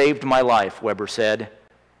 Steve saved my life, Weber said.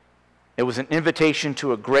 It was an invitation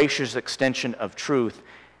to a gracious extension of truth.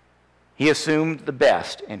 He assumed the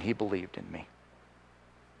best, and he believed in me.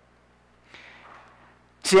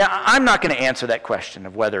 See, I'm not going to answer that question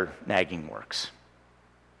of whether nagging works.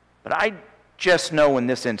 But I just know in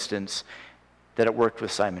this instance that it worked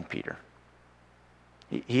with Simon Peter.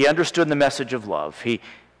 He understood the message of love. He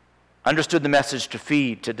understood the message to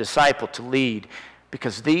feed, to disciple, to lead,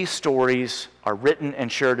 because these stories are written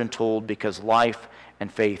and shared and told because life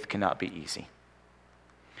and faith cannot be easy.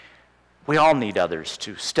 We all need others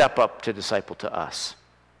to step up to disciple to us.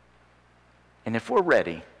 And if we're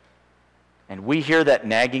ready, and we hear that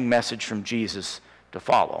nagging message from Jesus to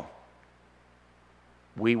follow,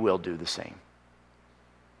 we will do the same.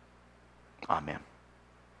 Amen.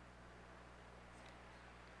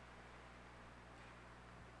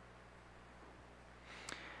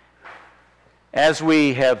 As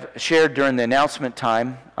we have shared during the announcement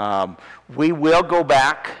time, we will go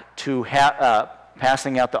back to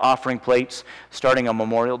passing out the offering plates starting on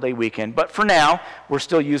Memorial Day weekend. But for now, we're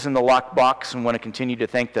still using the lockbox and want to continue to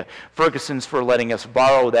thank the Fergusons for letting us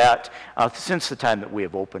borrow that since the time that we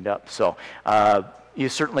have opened up. So you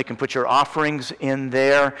certainly can put your offerings in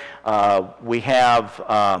there. We have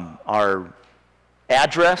our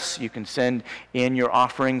address. You can send in your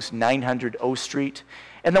offerings, 900 O Street.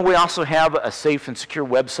 And then we also have a safe and secure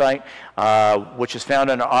website, which is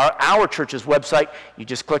found on our church's website. You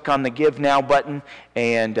just click on the Give Now button,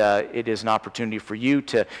 and it is an opportunity for you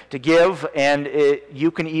to give, and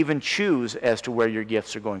you can even choose as to where your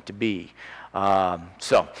gifts are going to be.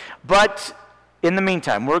 But in the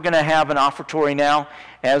meantime, we're going to have an offertory now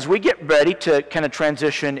as we get ready to kind of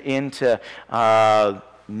transition into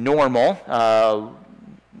normal,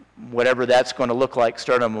 whatever that's going to look like,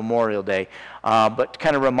 start on Memorial Day, but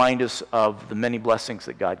kind of remind us of the many blessings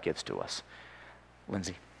that God gives to us.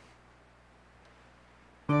 Lindsay.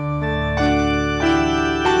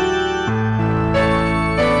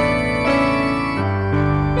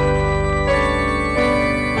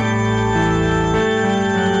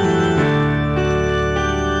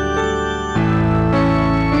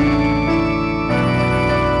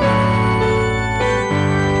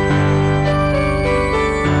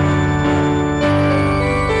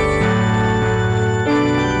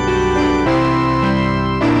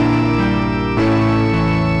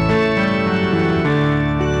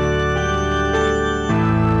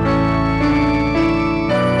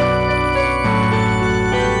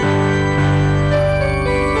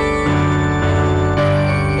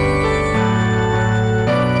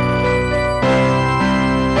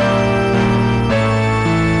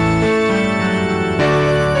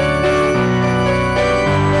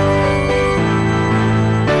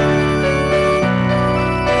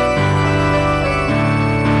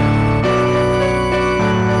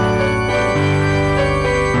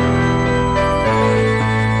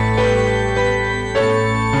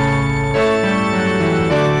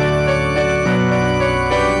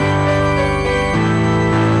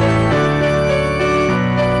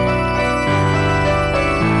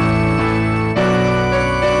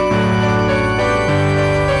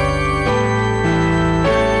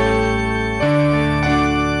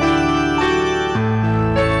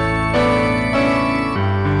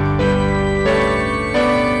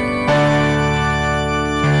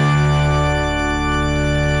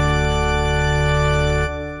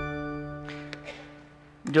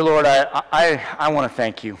 Dear Lord, I want to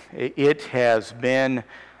thank you. It has been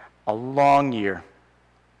a long year.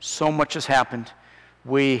 So much has happened.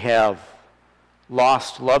 We have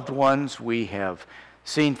lost loved ones. We have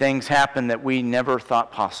seen things happen that we never thought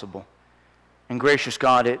possible. And gracious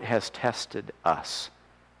God, it has tested us.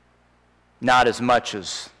 Not as much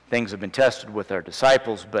as things have been tested with our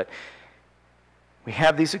disciples, but we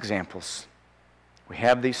have these examples. We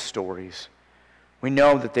have these stories. We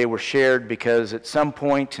know that they were shared because at some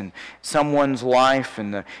point in someone's life,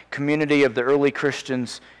 in the community of the early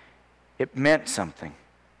Christians, it meant something.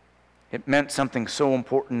 It meant something so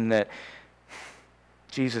important that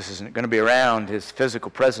Jesus isn't going to be around. His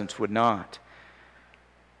physical presence would not.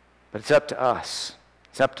 But it's up to us.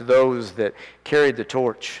 It's up to those that carried the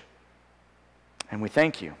torch. And we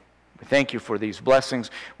thank you. We thank you for these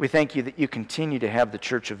blessings. We thank you that you continue to have the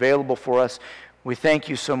church available for us. We thank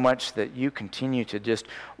you so much that you continue to just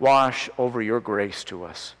wash over your grace to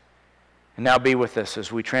us. And now be with us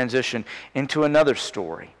as we transition into another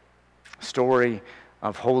story, a story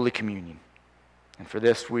of Holy Communion. And for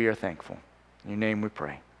this we are thankful. In your name we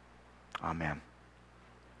pray. Amen.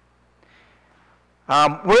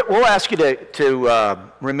 We'll ask you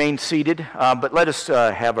to remain seated, but let us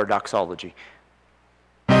have our doxology.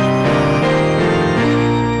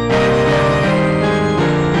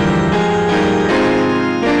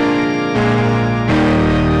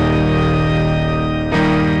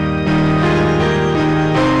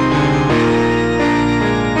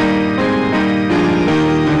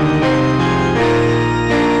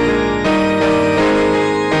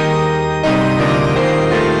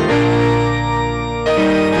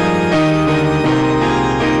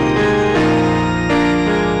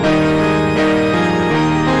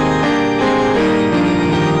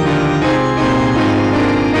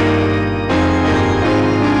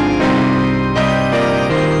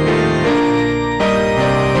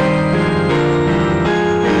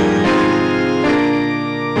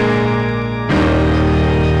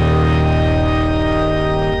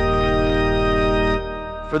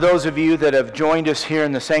 For those of you that have joined us here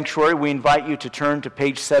in the sanctuary, we invite you to turn to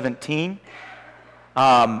page 17.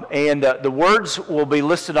 The words will be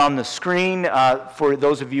listed on the screen for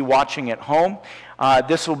those of you watching at home.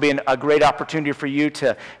 This will be a great opportunity for you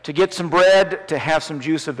to get some bread, to have some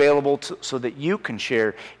juice available so that you can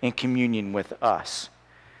share in communion with us.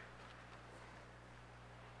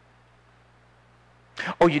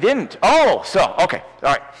 Oh, you didn't? Oh, so, okay,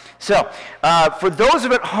 all right. So, for those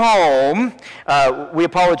of at home, we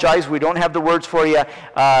apologize, we don't have the words for you.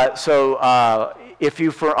 If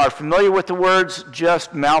you are familiar with the words,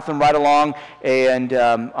 just mouth them right along, and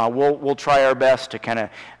we'll try our best to kind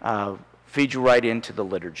of feed you right into the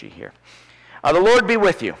liturgy here. The Lord be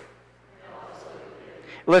with you.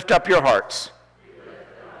 Lift up your hearts.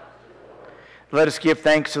 Let us give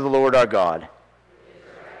thanks to the Lord our God.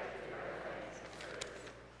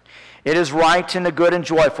 It is right and a good and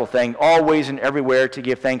joyful thing, always and everywhere, to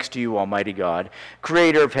give thanks to you, Almighty God,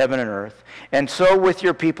 Creator of heaven and earth. And so with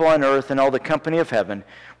your people on earth and all the company of heaven,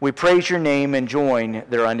 we praise your name and join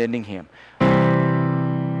their unending hymn.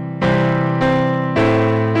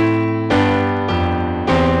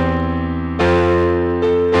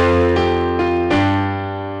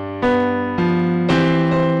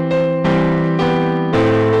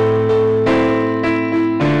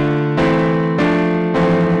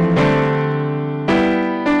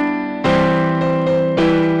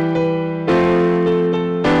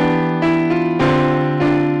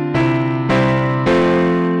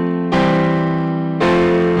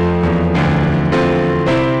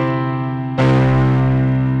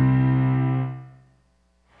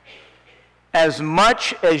 As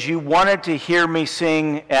much as you wanted to hear me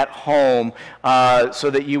sing at home so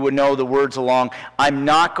that you would know the words along, I'm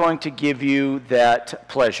not going to give you that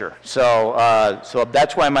pleasure. So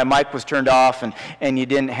that's why my mic was turned off and you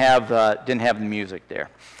didn't have the music there.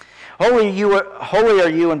 Holy are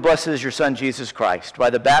you, and blessed is your Son, Jesus Christ,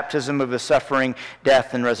 by the baptism of his suffering,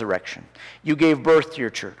 death, and resurrection. You gave birth to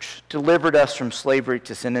your church, delivered us from slavery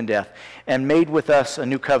to sin and death, and made with us a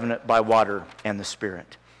new covenant by water and the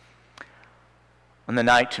Spirit. On the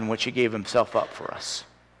night in which he gave himself up for us,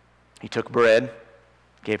 he took bread,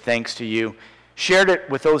 gave thanks to you, shared it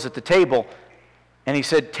with those at the table, and he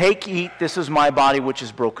said, "Take, eat, this is my body which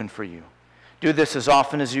is broken for you. Do this as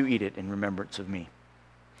often as you eat it in remembrance of me."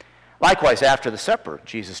 Likewise, after the supper,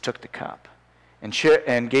 Jesus took the cup and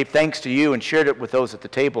gave thanks to you and shared it with those at the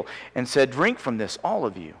table and said, "Drink from this, all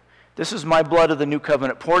of you. This is my blood of the new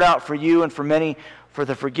covenant, poured out for you and for many for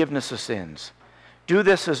the forgiveness of sins. Do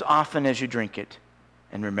this as often as you drink it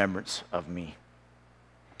in remembrance of me."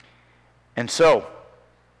 And so,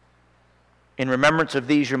 in remembrance of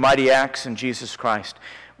these your mighty acts in Jesus Christ,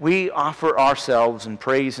 we offer ourselves in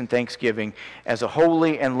praise and thanksgiving as a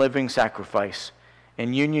holy and living sacrifice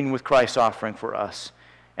in union with Christ's offering for us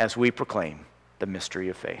as we proclaim the mystery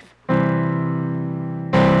of faith.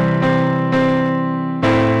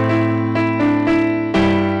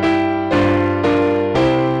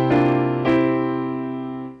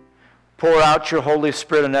 Pour out your Holy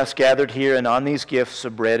Spirit on us gathered here and on these gifts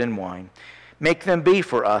of bread and wine. Make them be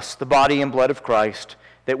for us the body and blood of Christ,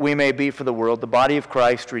 that we may be for the world the body of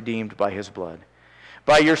Christ redeemed by his blood.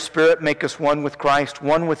 By your Spirit, make us one with Christ,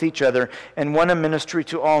 one with each other, and one in ministry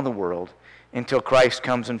to all the world, until Christ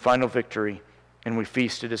comes in final victory and we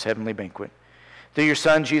feast at his heavenly banquet. Through your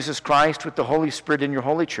Son, Jesus Christ, with the Holy Spirit in your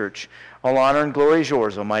holy church, all honor and glory is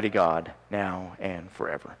yours, Almighty God, now and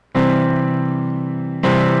forever.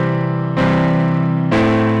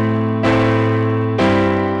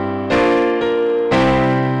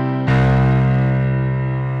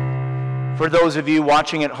 For those of you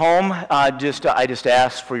watching at home, I just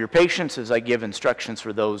ask for your patience as I give instructions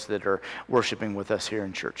for those that are worshiping with us here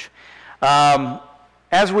in church.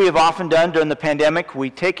 As we have often done during the pandemic, we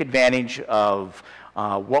take advantage of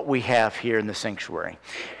what we have here in the sanctuary.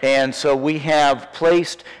 And so we have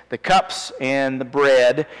placed the cups and the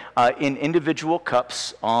bread in individual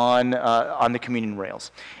cups on the communion rails.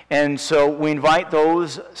 And so we invite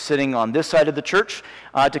those sitting on this side of the church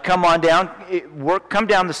to come on down, come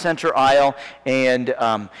down the center aisle and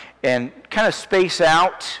kind of space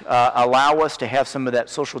out, allow us to have some of that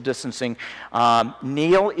social distancing.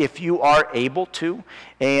 Kneel if you are able to,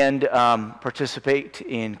 and participate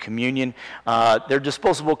in communion. They're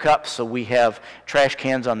disposable cups, so we have trash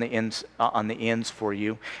cans on the ends for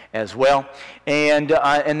you as well, and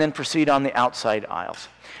then proceed on the outside aisles.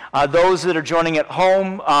 Those that are joining at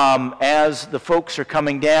home, as the folks are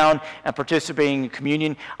coming down and participating in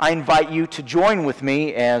communion, I invite you to join with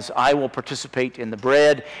me as I will participate in the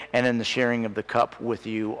bread and in the sharing of the cup with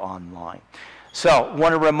you online. So, I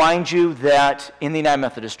want to remind you that in the United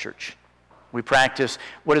Methodist Church, we practice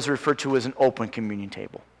what is referred to as an open communion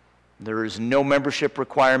table. There is no membership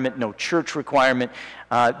requirement, no church requirement.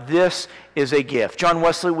 This is a gift. John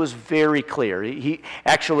Wesley was very clear. He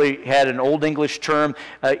actually had an Old English term.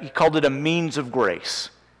 He called it a means of grace.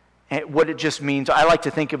 And what it just means, I like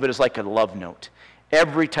to think of it as like a love note.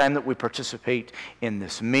 Every time that we participate in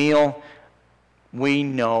this meal, we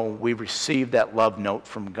know we receive that love note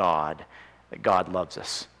from God, that God loves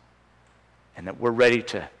us, and that we're ready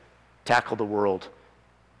to tackle the world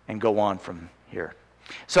and go on from here.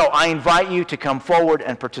 So I invite you to come forward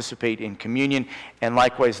and participate in communion, and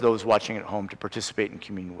likewise those watching at home to participate in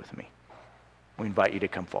communion with me. We invite you to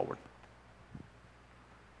come forward.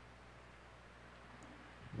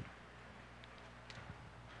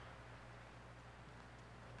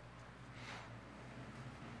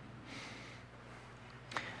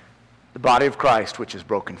 The body of Christ, which is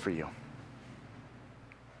broken for you.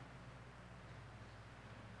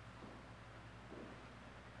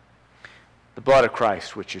 The blood of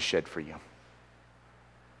Christ, which is shed for you.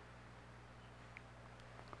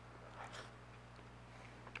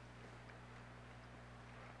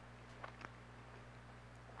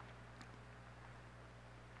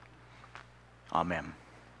 Amen.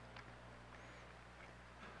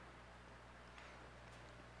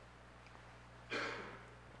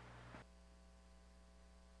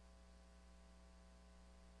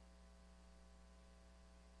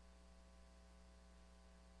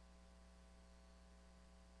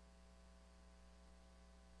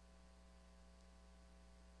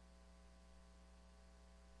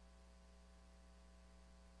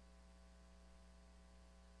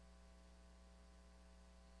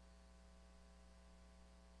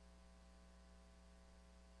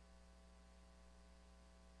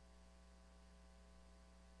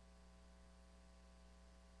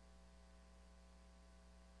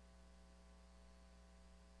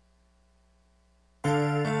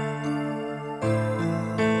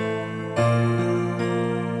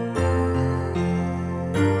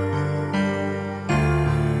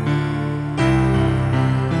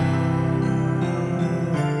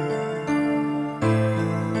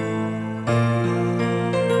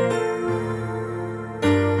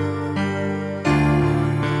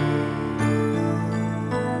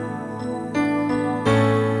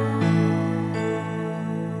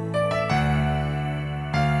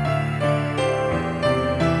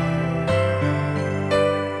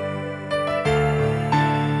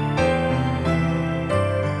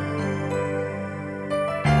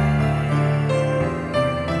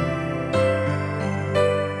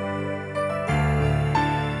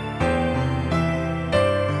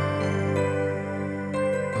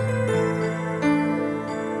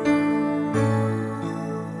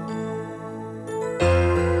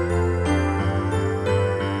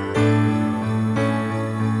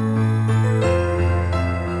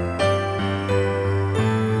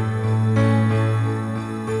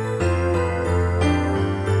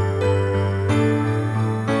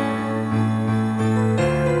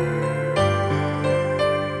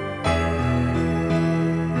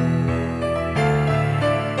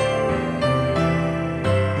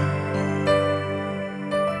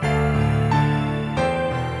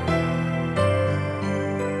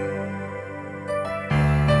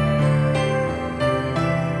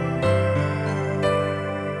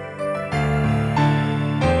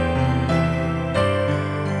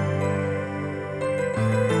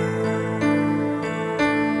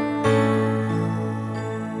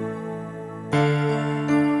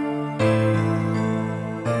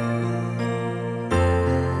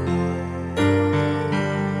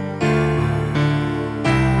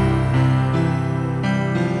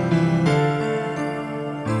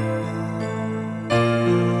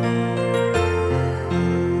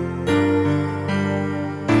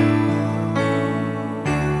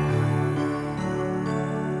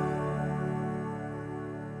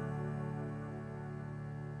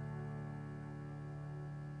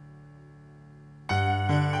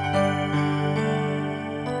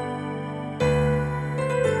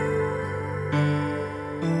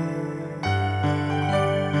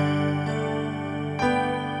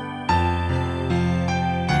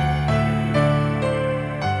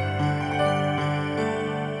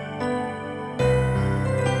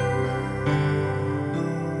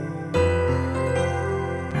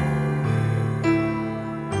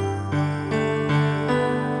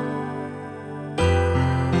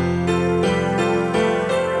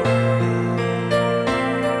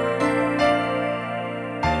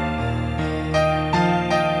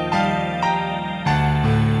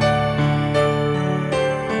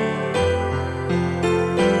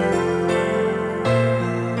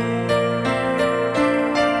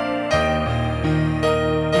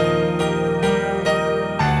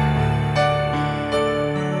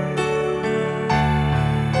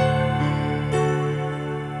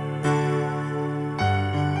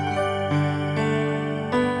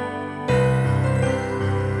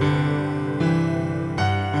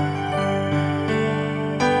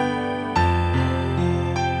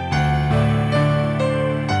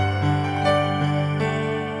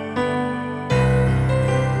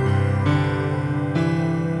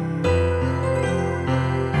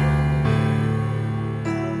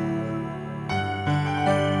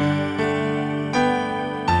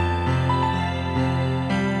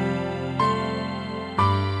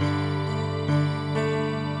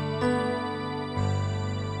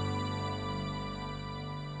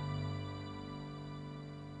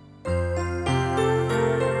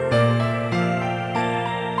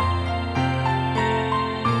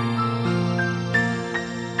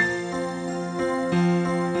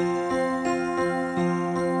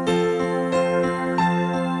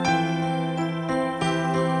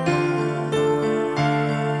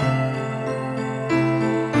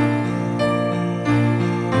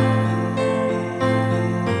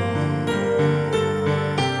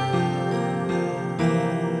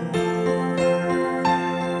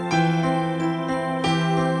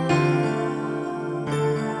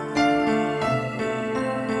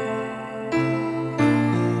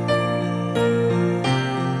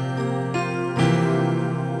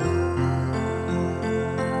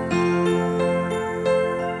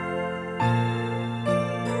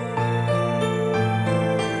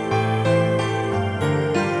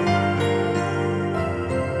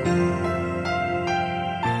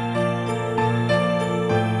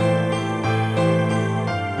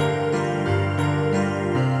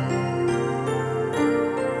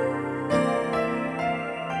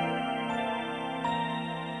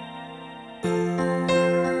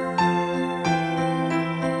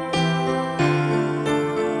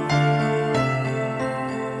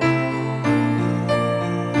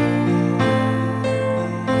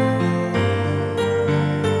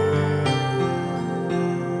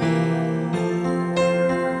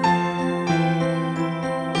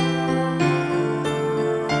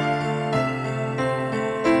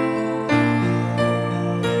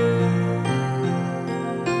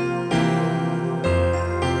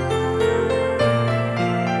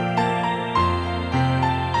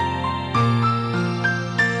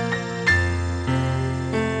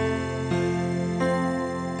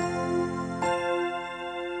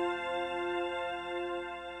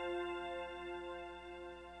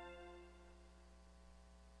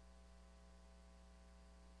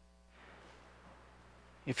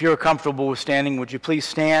 If you're comfortable with standing, would you please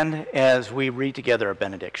stand as we read together a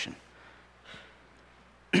benediction?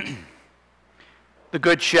 The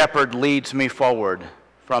Good Shepherd leads me forward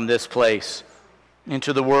from this place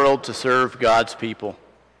into the world to serve God's people,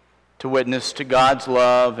 to witness to God's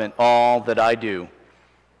love in all that I do.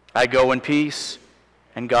 I go in peace,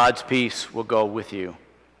 and God's peace will go with you.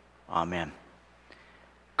 Amen.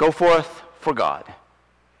 Go forth for God.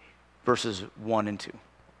 Verses 1 and 2.